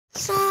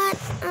Shot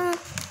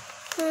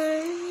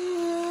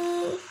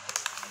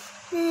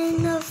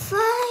in the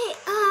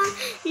fire,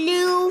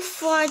 new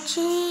for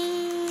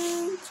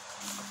change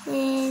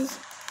is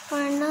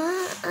for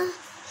not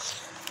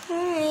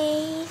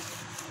hurry.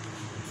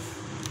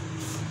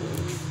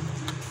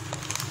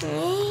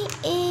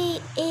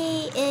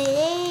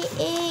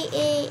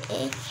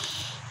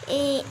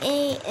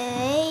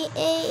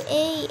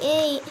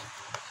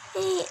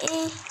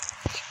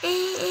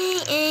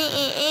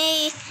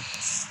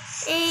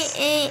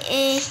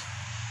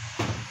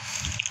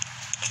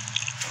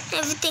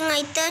 Everything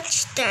I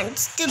touch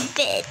turns to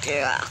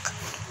bedrock.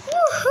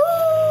 Woohoo!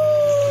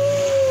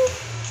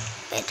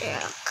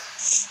 Bedrock.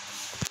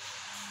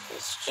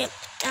 Let's strip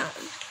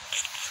down.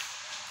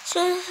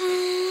 So,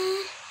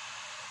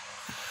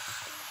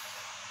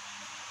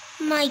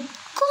 my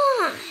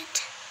God!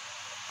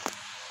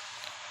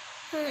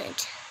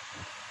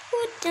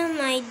 What am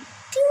I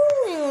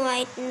doing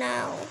right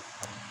now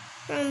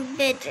from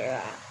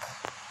bedrock?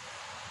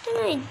 What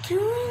am I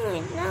doing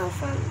right now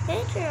from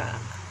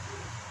bedrock?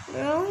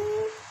 Bro,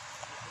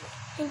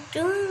 I'm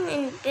doing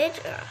in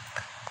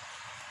bedrock.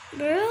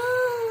 Bro.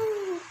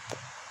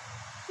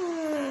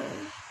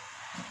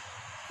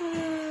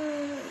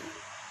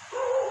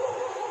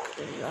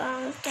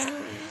 Long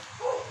time.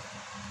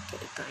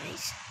 Okay,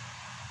 guys.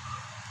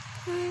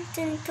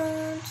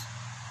 Tintones.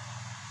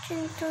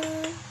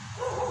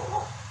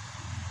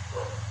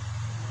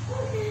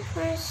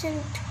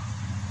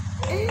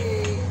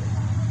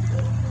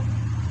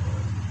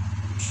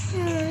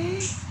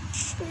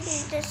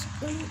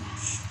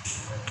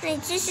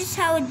 This is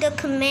how the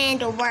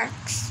command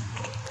works.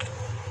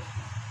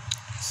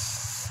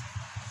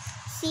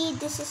 See,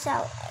 this is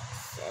how.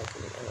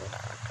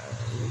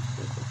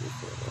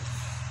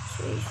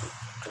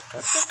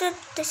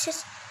 This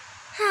is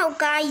how,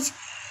 guys.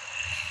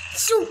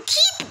 So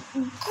keep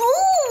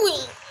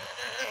going.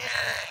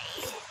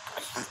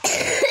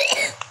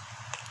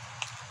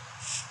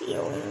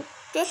 Feeling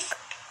thick.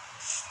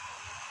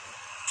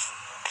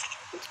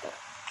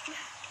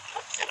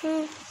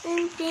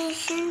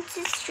 Impatience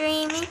is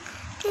streaming.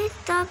 Can't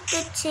stop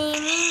the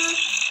taming.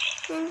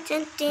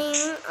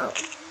 Entertaining. Oh.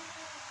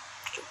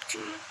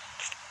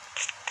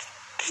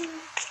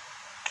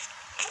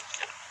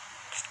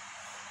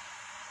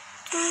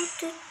 Stop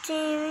the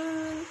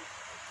taming.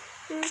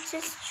 Into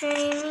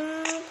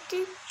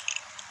streaming.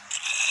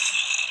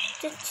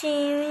 The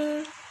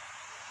taming.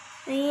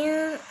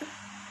 Yeah.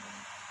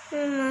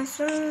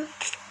 Muscle.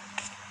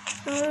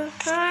 Oh,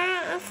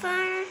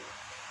 fire.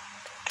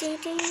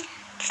 Diddy.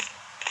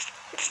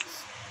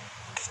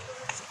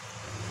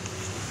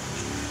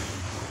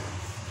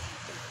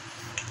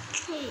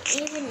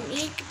 Even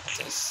make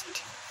this.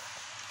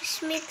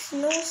 This makes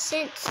no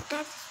sense.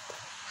 That's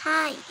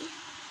high.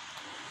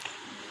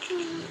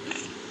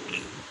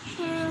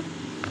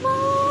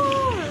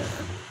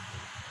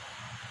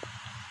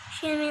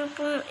 Swimming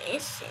pool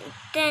is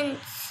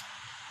intense.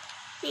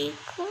 Be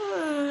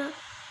cool.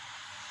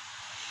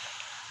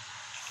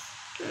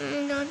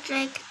 I don't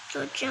like to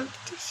jump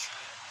this.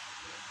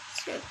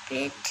 It's a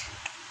bit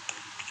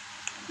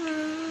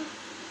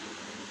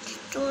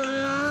too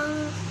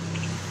long.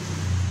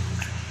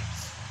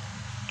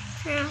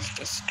 Cross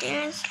the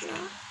stairs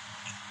now.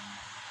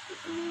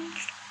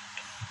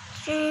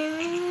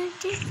 Streaming,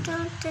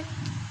 TikTok, the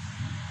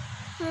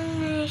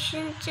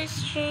animation to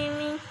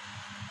streaming.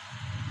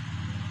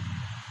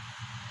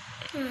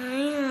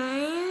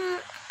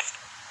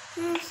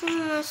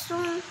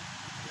 Muscle.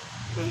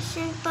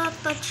 Listen, Paw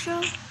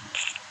Patrol.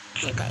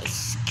 Hey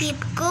guys, keep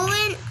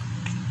going.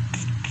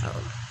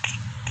 Oh,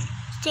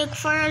 take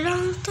for a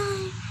long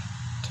time.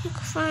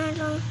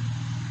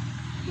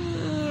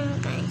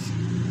 Guys.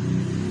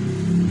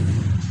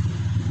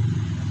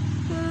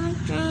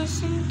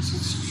 Jason,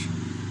 just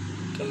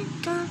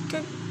get out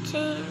the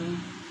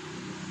team.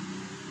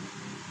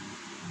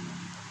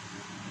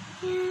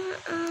 Yeah,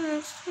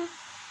 honestly.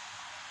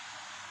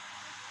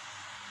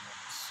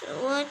 So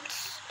what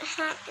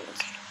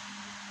happens?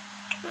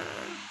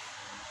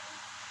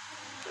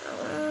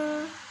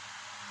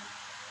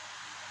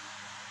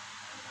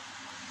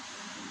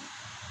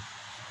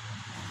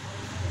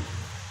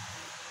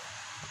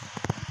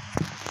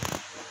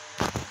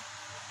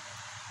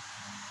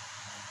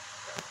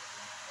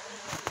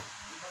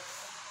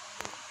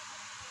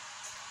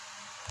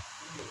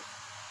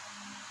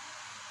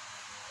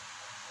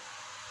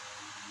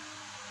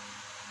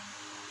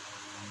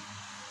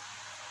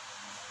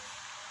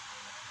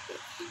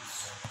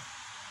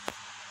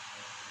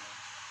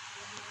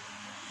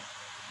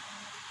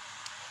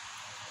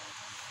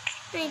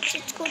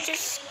 Let's go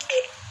just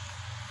keep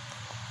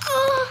go.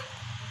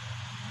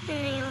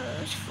 And I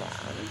almost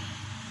fall.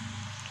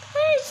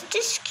 Why does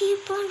this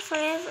keep on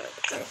forever?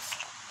 Because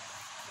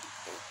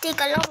it take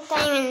a long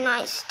time in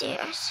my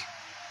stairs.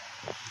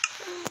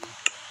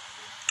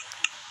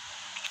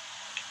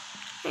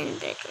 And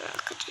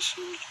bedrock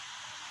edition.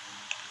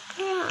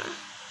 Yeah.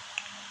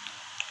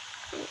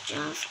 And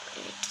jump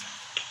it.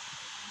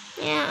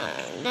 Yeah,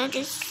 that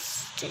is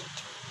it.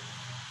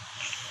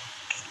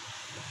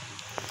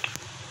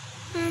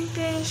 And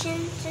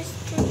Nation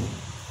system.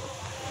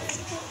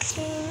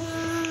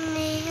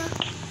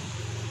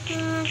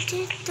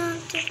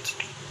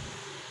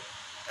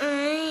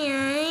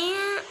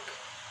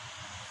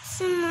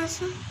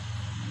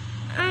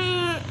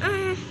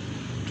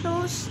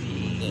 Close.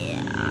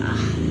 Yeah.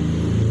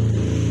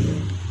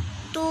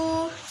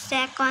 2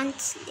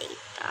 seconds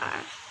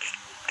later.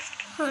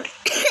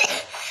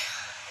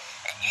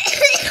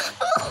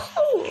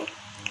 Oh.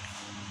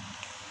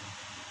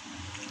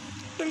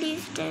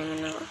 Leave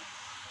terminal.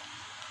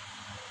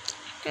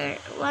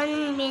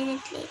 1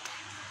 minute later.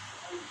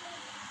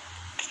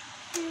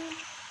 3,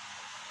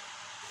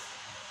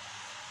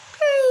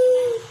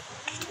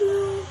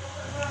 2,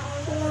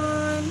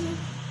 1.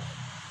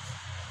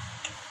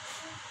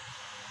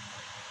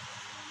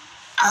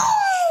 Oh!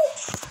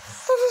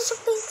 That is a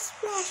big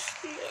splash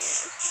here.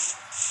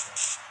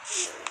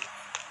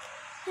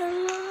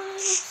 Hello.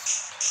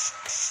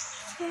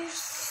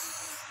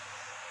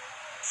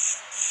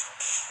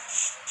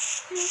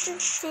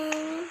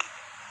 Interesting.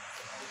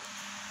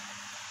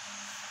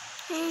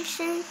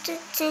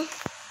 Interesting.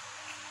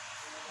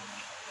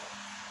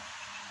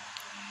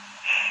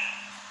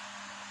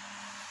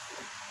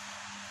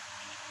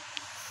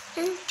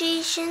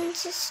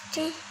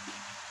 Interesting.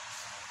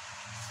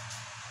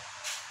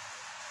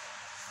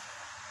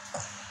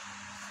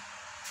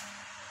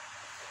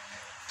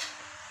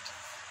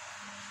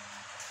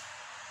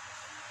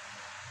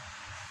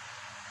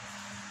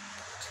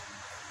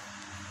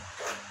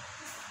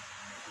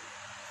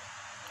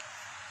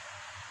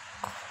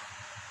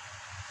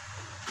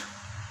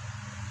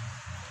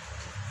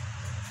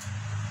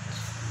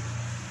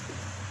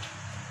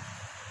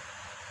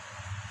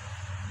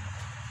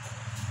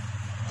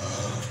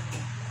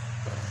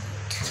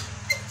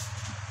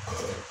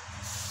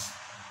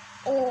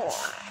 Or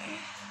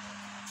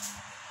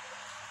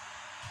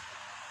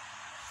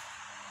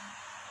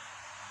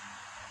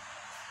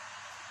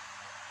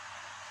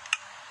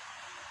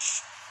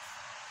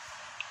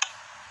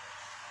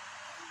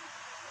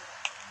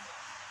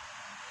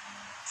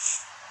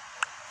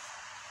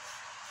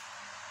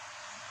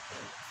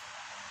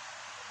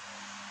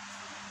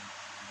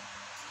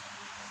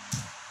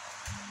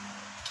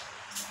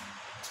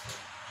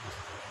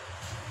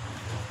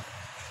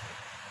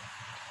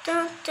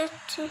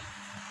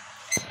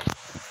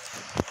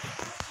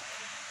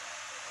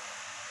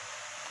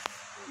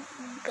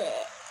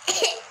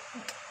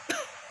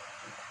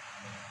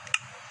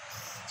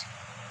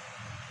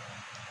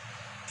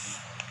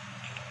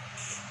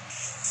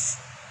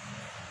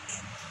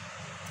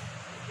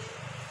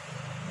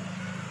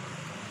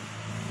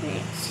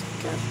next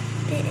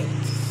bit.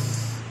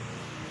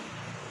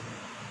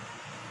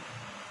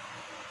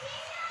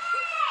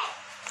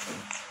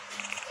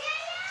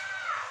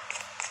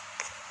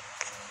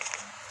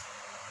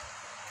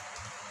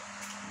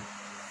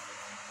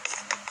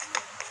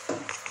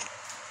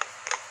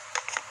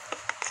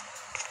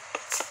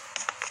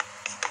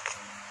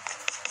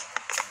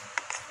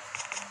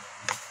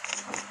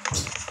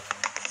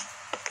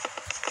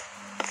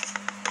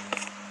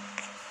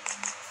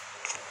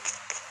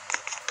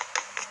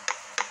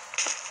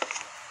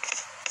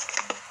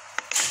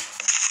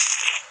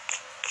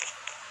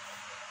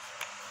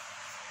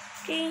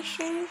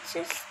 Station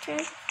system.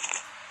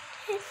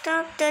 Set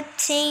up the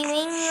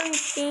timing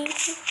and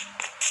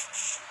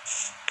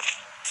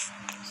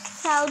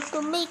how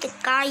to make it,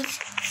 guys.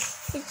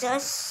 It's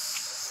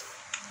just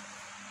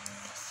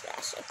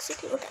slash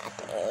execute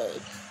at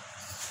a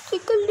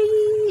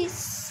quickly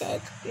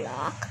set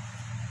block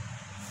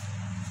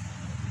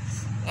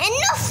and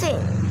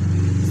nothing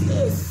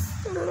is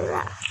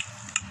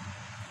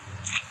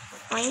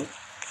fine.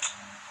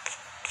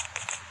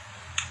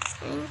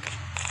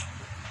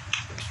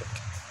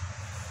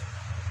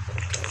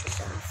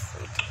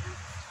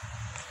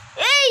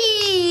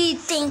 Hey,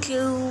 thank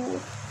you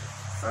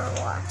for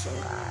watching,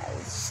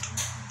 guys.